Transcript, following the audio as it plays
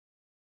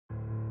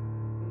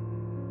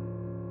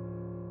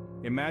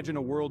Imagine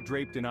a world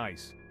draped in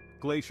ice.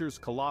 Glaciers,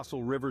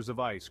 colossal rivers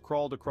of ice,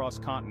 crawled across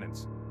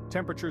continents.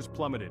 Temperatures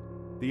plummeted.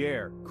 The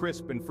air,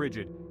 crisp and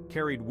frigid,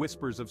 carried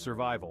whispers of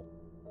survival.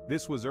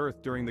 This was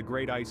Earth during the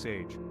Great Ice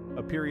Age,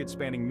 a period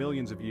spanning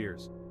millions of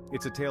years.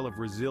 It's a tale of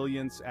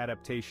resilience,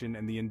 adaptation,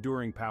 and the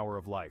enduring power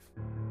of life.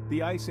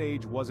 The Ice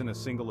Age wasn't a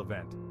single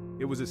event.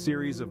 It was a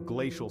series of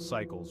glacial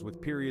cycles with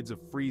periods of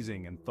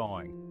freezing and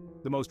thawing.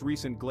 The most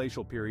recent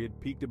glacial period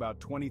peaked about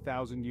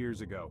 20,000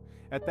 years ago.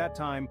 At that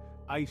time,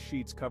 ice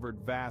sheets covered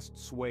vast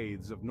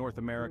swathes of North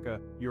America,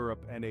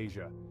 Europe, and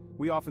Asia.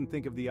 We often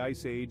think of the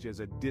Ice Age as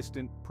a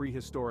distant,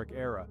 prehistoric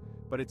era,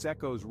 but its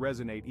echoes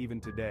resonate even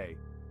today.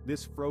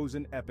 This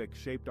frozen epoch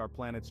shaped our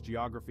planet's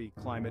geography,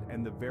 climate,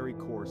 and the very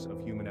course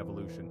of human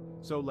evolution.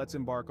 So let's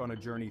embark on a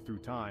journey through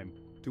time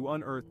to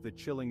unearth the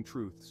chilling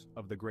truths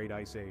of the Great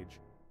Ice Age.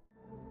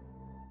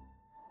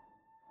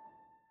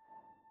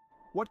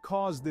 What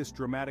caused this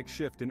dramatic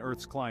shift in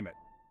Earth's climate?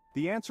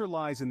 The answer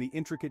lies in the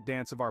intricate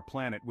dance of our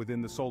planet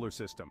within the solar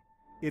system.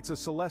 It's a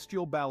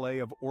celestial ballet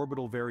of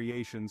orbital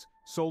variations,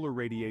 solar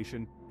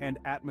radiation, and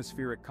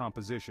atmospheric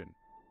composition.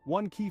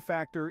 One key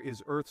factor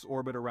is Earth's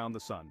orbit around the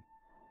Sun.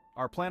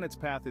 Our planet's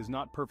path is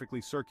not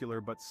perfectly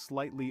circular but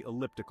slightly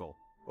elliptical.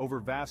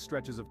 Over vast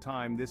stretches of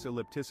time, this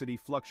ellipticity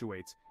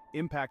fluctuates,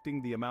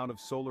 impacting the amount of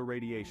solar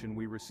radiation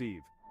we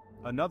receive.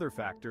 Another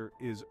factor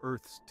is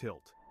Earth's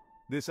tilt.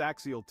 This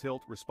axial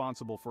tilt,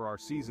 responsible for our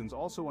seasons,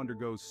 also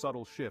undergoes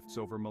subtle shifts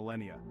over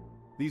millennia.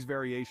 These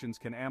variations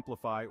can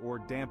amplify or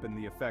dampen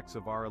the effects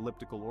of our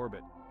elliptical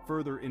orbit,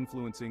 further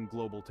influencing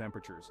global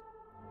temperatures.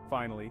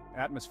 Finally,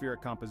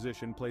 atmospheric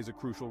composition plays a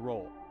crucial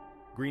role.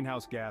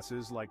 Greenhouse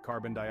gases like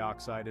carbon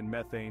dioxide and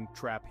methane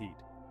trap heat.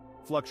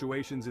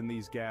 Fluctuations in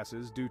these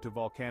gases due to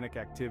volcanic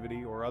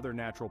activity or other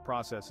natural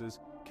processes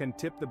can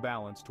tip the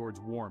balance towards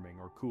warming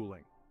or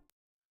cooling.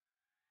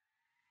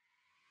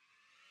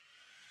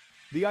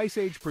 The Ice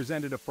Age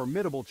presented a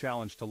formidable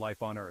challenge to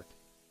life on Earth.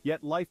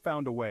 Yet life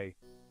found a way.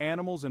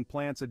 Animals and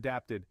plants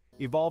adapted,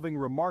 evolving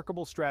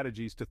remarkable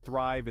strategies to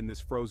thrive in this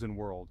frozen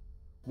world.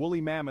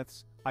 Woolly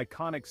mammoths,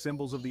 iconic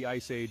symbols of the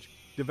Ice Age,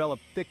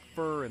 developed thick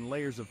fur and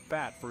layers of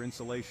fat for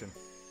insulation.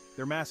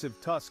 Their massive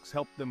tusks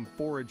helped them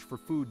forage for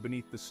food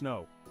beneath the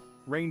snow.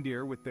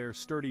 Reindeer, with their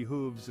sturdy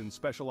hooves and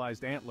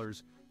specialized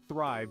antlers,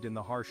 thrived in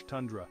the harsh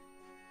tundra.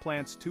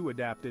 Plants too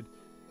adapted.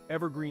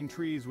 Evergreen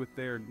trees with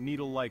their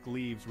needle-like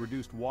leaves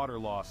reduced water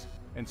loss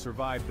and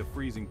survived the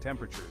freezing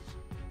temperatures.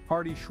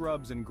 Hardy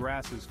shrubs and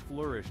grasses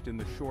flourished in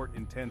the short,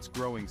 intense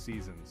growing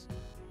seasons.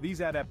 These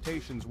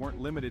adaptations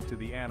weren't limited to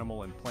the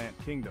animal and plant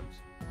kingdoms.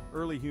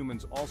 Early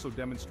humans also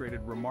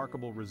demonstrated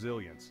remarkable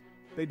resilience.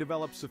 They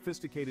developed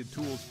sophisticated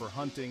tools for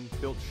hunting,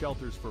 built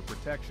shelters for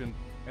protection,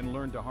 and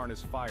learned to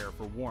harness fire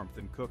for warmth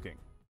and cooking.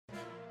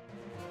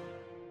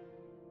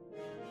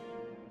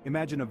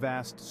 Imagine a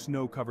vast,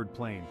 snow-covered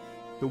plain.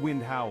 The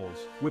wind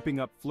howls, whipping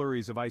up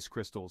flurries of ice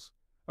crystals.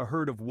 A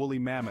herd of woolly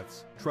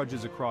mammoths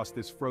trudges across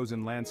this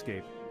frozen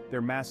landscape,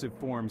 their massive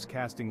forms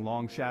casting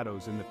long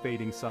shadows in the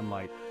fading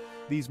sunlight.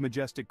 These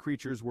majestic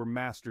creatures were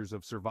masters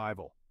of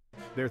survival.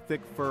 Their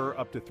thick fur,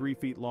 up to 3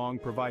 feet long,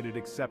 provided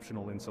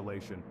exceptional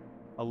insulation.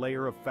 A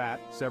layer of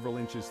fat, several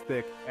inches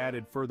thick,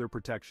 added further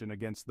protection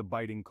against the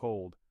biting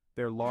cold.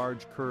 Their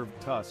large, curved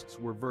tusks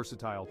were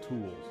versatile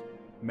tools.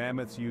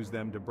 Mammoths used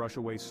them to brush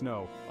away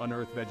snow,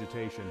 unearth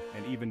vegetation,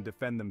 and even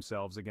defend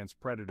themselves against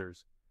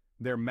predators.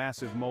 Their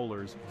massive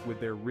molars, with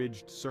their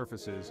ridged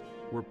surfaces,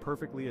 were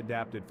perfectly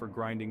adapted for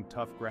grinding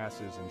tough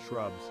grasses and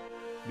shrubs.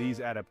 These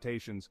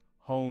adaptations,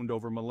 honed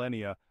over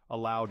millennia,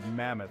 allowed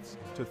mammoths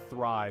to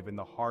thrive in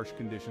the harsh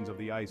conditions of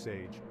the Ice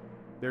Age.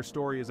 Their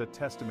story is a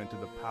testament to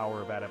the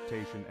power of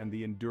adaptation and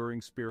the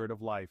enduring spirit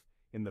of life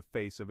in the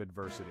face of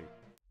adversity.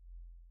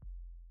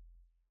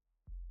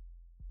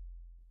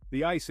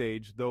 The Ice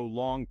Age, though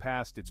long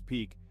past its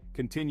peak,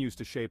 continues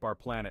to shape our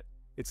planet.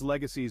 Its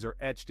legacies are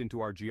etched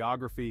into our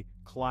geography,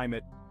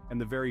 climate,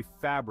 and the very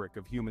fabric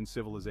of human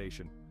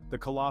civilization. The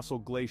colossal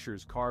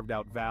glaciers carved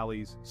out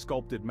valleys,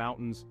 sculpted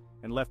mountains,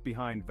 and left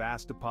behind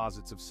vast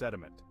deposits of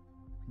sediment.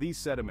 These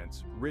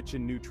sediments, rich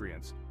in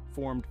nutrients,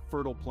 formed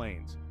fertile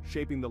plains,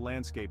 shaping the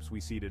landscapes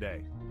we see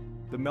today.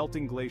 The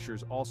melting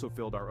glaciers also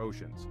filled our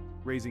oceans,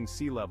 raising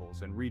sea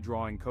levels and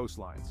redrawing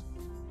coastlines.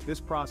 This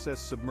process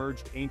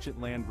submerged ancient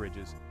land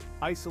bridges,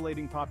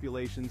 isolating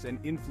populations and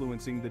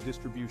influencing the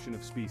distribution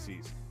of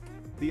species.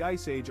 The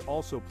Ice Age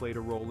also played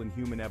a role in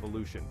human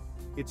evolution.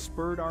 It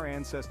spurred our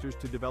ancestors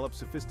to develop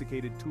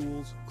sophisticated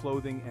tools,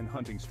 clothing, and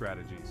hunting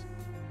strategies.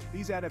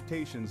 These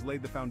adaptations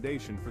laid the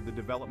foundation for the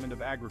development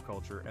of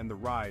agriculture and the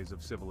rise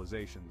of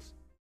civilizations.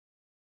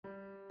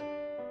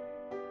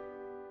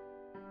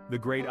 The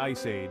Great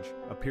Ice Age,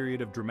 a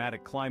period of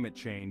dramatic climate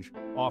change,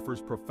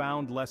 offers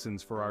profound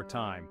lessons for our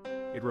time.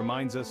 It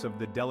reminds us of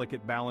the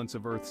delicate balance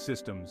of Earth's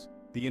systems,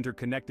 the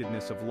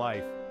interconnectedness of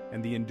life,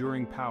 and the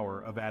enduring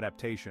power of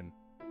adaptation.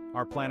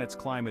 Our planet's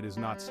climate is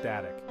not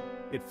static.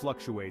 It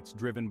fluctuates,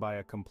 driven by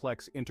a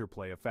complex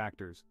interplay of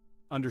factors.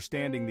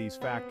 Understanding these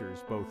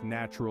factors, both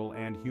natural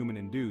and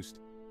human-induced,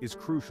 is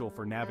crucial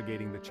for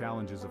navigating the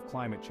challenges of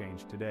climate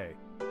change today.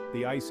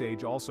 The Ice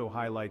Age also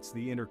highlights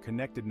the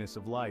interconnectedness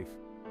of life.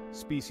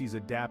 Species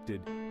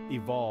adapted,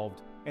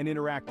 evolved, and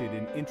interacted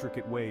in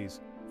intricate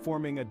ways,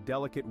 forming a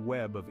delicate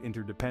web of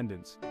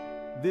interdependence.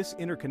 This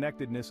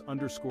interconnectedness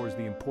underscores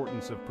the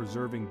importance of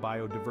preserving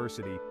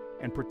biodiversity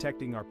and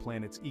protecting our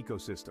planet's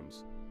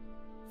ecosystems.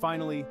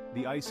 Finally,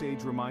 the Ice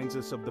Age reminds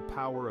us of the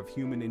power of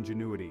human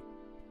ingenuity.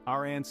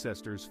 Our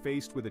ancestors,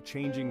 faced with a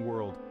changing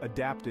world,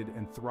 adapted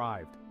and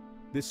thrived.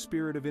 This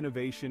spirit of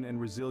innovation and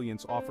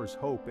resilience offers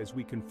hope as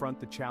we confront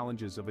the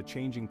challenges of a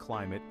changing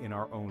climate in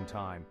our own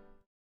time.